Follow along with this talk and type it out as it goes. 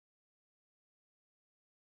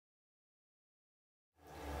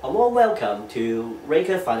A warm welcome to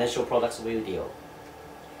Reyker Financial Products video.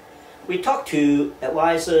 We talk to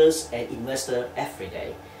advisors and investors every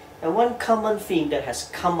day, and one common theme that has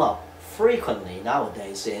come up frequently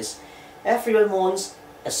nowadays is everyone wants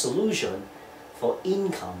a solution for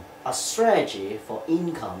income, a strategy for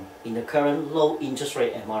income in the current low interest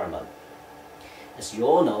rate environment. As you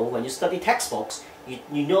all know, when you study textbooks,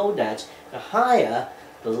 you know that the higher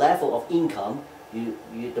the level of income,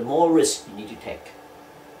 the more risk you need to take.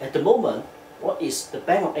 At the moment, what is the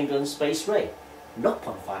Bank of England's base rate?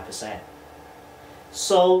 0.5%.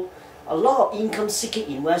 So, a lot of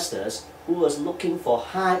income-seeking investors who are looking for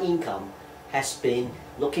high income has been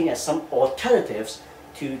looking at some alternatives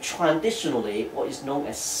to traditionally what is known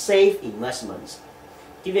as safe investments.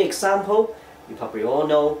 Give you an example, you probably all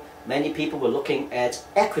know many people were looking at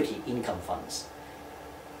equity income funds.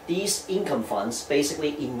 These income funds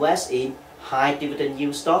basically invest in high dividend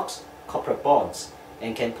yield stocks, corporate bonds,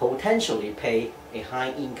 and can potentially pay a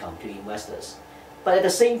high income to investors. But at the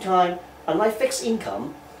same time, unlike fixed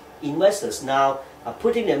income, investors now are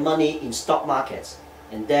putting their money in stock markets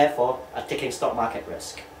and therefore are taking stock market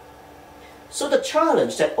risk. So the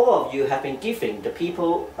challenge that all of you have been giving the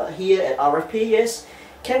people here at RFP is,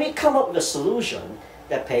 can we come up with a solution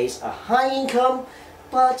that pays a high income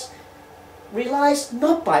but relies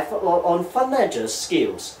not on fund manager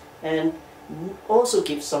skills and also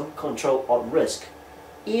gives some control on risk?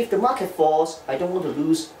 If the market falls, I don't want to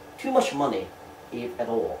lose too much money, if at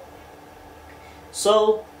all.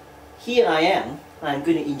 So here I am. I'm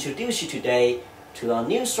going to introduce you today to our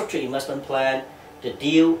new structured investment plan, the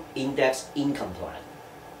Deal Index Income Plan.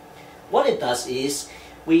 What it does is,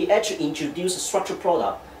 we actually introduce a structured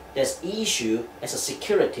product that's issued as a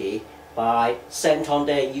security by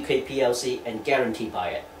Santander UK PLC and guaranteed by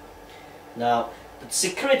it. Now, the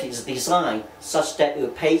security is designed such that it will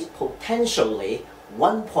pay potentially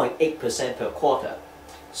 1.8% per quarter.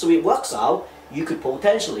 So it works out, you could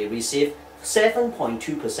potentially receive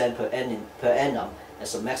 7.2% per annum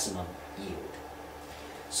as a maximum yield.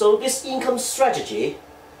 So this income strategy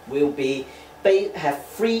will have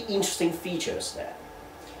three interesting features there.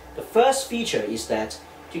 The first feature is that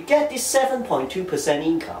to get this 7.2%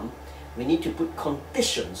 income, we need to put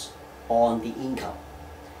conditions on the income.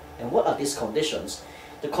 And what are these conditions?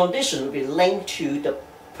 The condition will be linked to the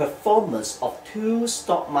performance of two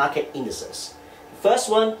stock market indices. The first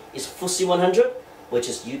one is FTSE 100, which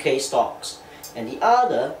is UK stocks, and the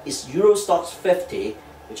other is Euro Stoxx 50,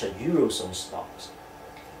 which are Eurozone stocks.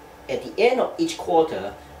 At the end of each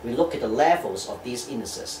quarter, we look at the levels of these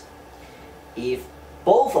indices. If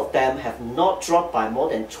both of them have not dropped by more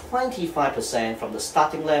than 25% from the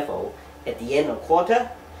starting level at the end of the quarter,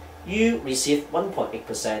 you receive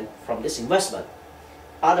 1.8% from this investment.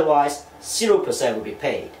 Otherwise, 0% will be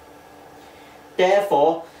paid.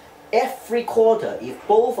 Therefore, every quarter, if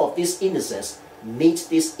both of these indices meet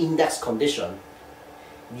this index condition,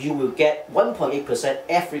 you will get 1.8%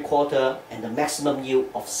 every quarter and the maximum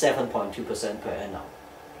yield of 7.2% per annum.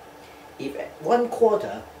 If at one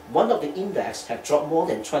quarter, one of the index have dropped more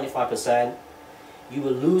than 25%, you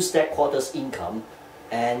will lose that quarter's income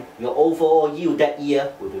and your overall yield that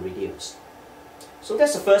year will be reduced. So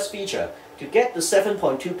that's the first feature. To get the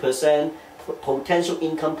 7.2% potential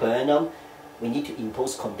income per annum, we need to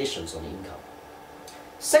impose conditions on the income.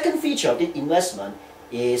 Second feature of this investment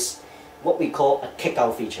is what we call a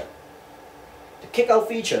kick-out feature. The kick-out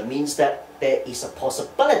feature means that there is a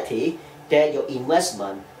possibility that your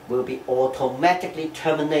investment will be automatically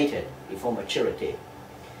terminated before maturity.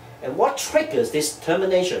 And what triggers this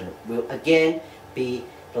termination will again be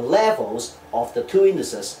the levels of the two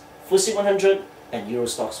indices, FTSE 100 and Euro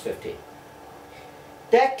Stoxx 50.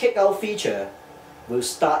 That kick-out feature will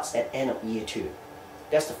start at end of year 2.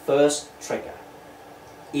 That's the first trigger.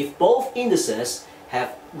 If both indices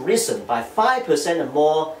have risen by 5% or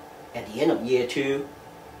more at the end of year 2,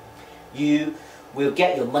 you will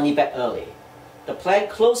get your money back early. The plan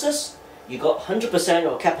closes, you got 100% of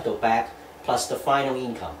your capital back plus the final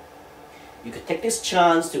income. You could take this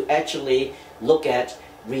chance to actually look at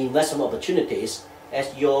reinvestment opportunities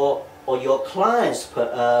as your clients'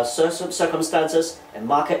 circumstances and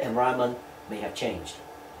market environment may have changed.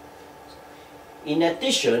 In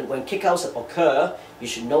addition, when kickouts occur, you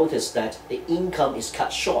should notice that the income is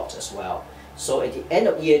cut short as well. So at the end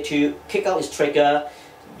of year 2, kickout is triggered,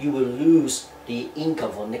 you will lose the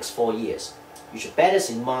income for the next 4 years. You should bear this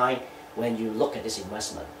in mind when you look at this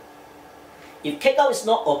investment. If kickout is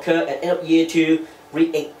not occur at end of year 2,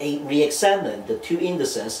 re-examine the two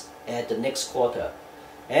indices at the next quarter.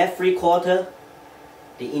 Every quarter,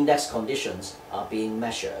 the index conditions are being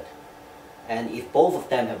measured. And if both of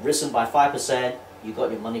them have risen by 5%, you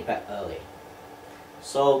got your money back early.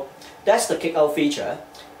 So that's the kick-out feature.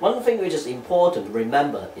 One thing which is important to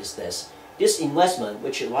remember is this. This investment,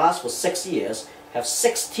 which lasts for 6 years, have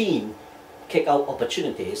 16 kick-out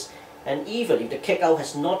opportunities, and even if the kick-out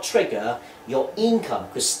has not triggered, your income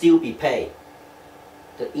could still be paid.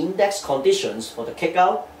 The index conditions for the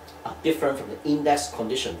kick-out are different from the index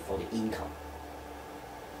condition for the income.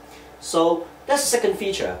 So that's the second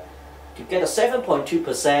feature. To get a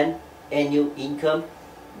 7.2% annual income,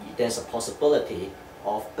 there's a possibility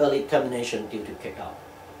of early termination due to kick-out.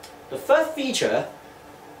 The third feature,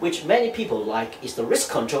 which many people like, is the risk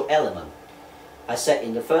control element. I said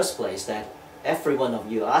in the first place that every one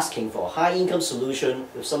of you are asking for a high income solution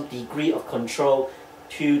with some degree of control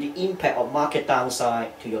to the impact of market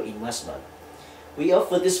downside to your investment. We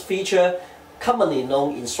offer this feature, commonly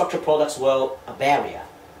known in structured products world, a barrier.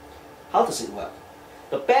 How does it work?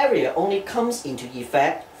 The barrier only comes into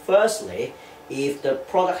effect, firstly, if the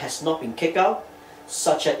product has not been kicked out,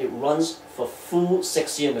 such that it runs for full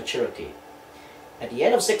 6-year maturity. At the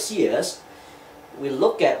end of 6 years, we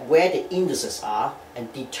look at where the indices are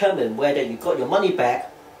and determine whether you got your money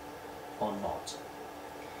back or not.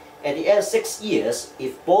 At the end of 6 years,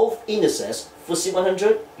 if both indices, FTSE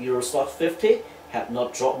 100, Euro Stoxx 50, have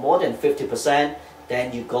not dropped more than 50%,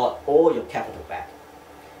 then you got all your capital back.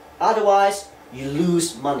 Otherwise, you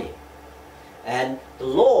lose money. And the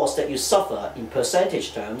loss that you suffer in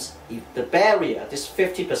percentage terms, if the barrier, this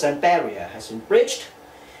 50% barrier has been breached,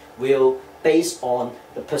 will based on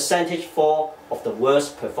the percentage fall of the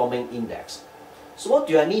worst performing index. So what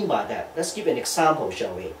do I mean by that? Let's give an example,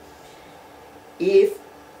 shall we? If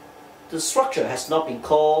the structure has not been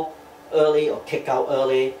called early or kicked out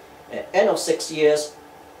early, at the end of 6 years,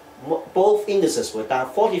 both indices were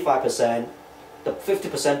down 45%, the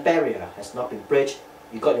 50% barrier has not been breached,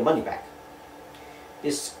 you got your money back.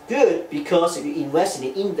 It's good because if you invest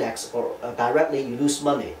in the index or directly, you lose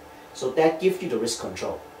money. So that gives you the risk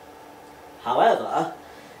control. However,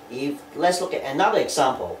 let's look at another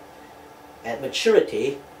example. At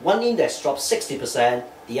maturity, one index drops 60%,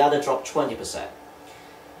 the other dropped 20%.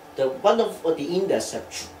 One of the index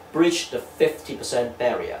have breached the 50%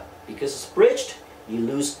 barrier. Because it's breached, you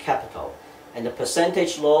lose capital. And the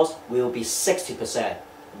percentage loss will be 60%.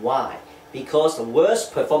 Why? Because the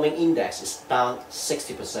worst performing index is down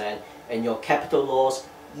 60% and your capital loss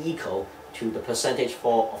equal to the percentage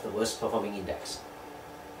fall of the worst performing index.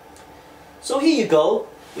 So here you go.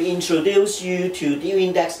 We introduce you to the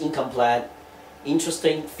index income plan.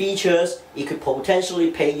 Interesting features. It could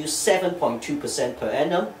potentially pay you 7.2% per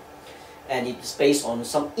annum, and it's based on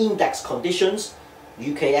some index conditions,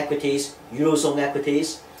 UK equities, Eurozone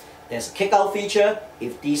equities. There's a kick-out feature.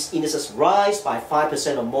 If these indices rise by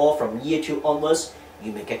 5% or more from year 2 onwards,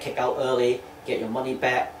 you may get kicked out early, get your money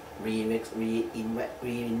back,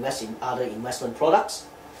 reinvest in other investment products.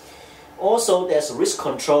 Also, there's a risk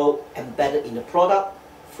control embedded in the product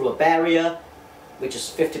through a barrier, which is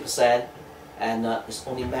 50%, and it's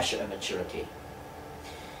only measured at maturity.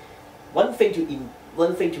 One thing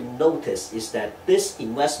to notice is that this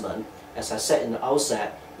investment, as I said in the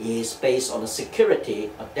outset, is based on a security,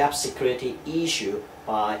 a debt security issued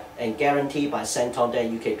by and guaranteed by Santander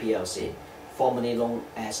UK PLC, formerly known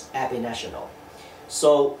as Abbey National.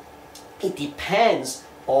 So it depends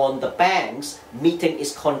on the banks meeting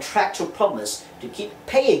its contractual promise to keep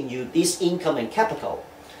paying you this income and capital.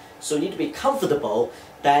 So you need to be comfortable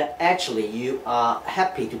that actually you are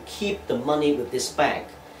happy to keep the money with this bank.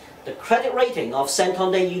 The credit rating of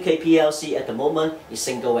Santander UK PLC at the moment is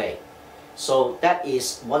single A. So that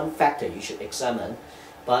is one factor you should examine.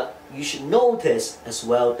 But you should notice as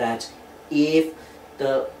well that if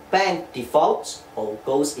the bank defaults or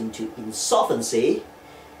goes into insolvency,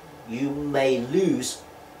 you may lose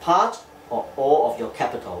part or all of your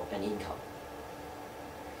capital and income.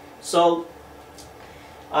 So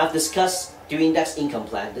I've discussed the index income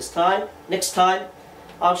plan this time. Next time,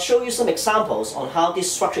 I'll show you some examples on how this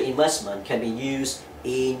structured investment can be used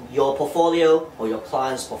in your portfolio or your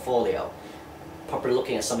client's portfolio. Probably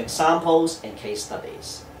looking at some examples and case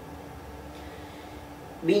studies.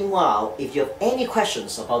 Meanwhile, if you have any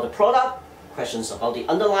questions about the product, questions about the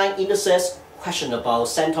underlying indices, question about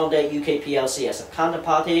Santander UK PLC as a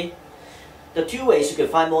counterparty, the 2 ways you can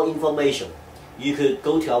find more information. You could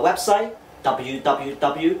go to our website,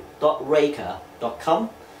 www.reyker.com.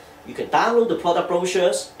 You can download the product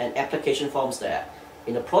brochures and application forms there.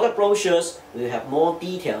 In the product brochures, we have more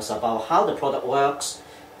details about how the product works,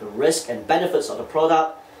 the risk and benefits of the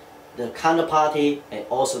product, the counterparty, and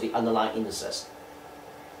also the underlying indices.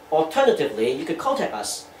 Alternatively, you can contact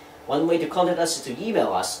us. One way to contact us is to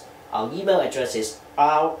email us. Our email address is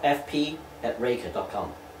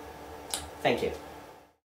rfp@reyker.com. Thank you.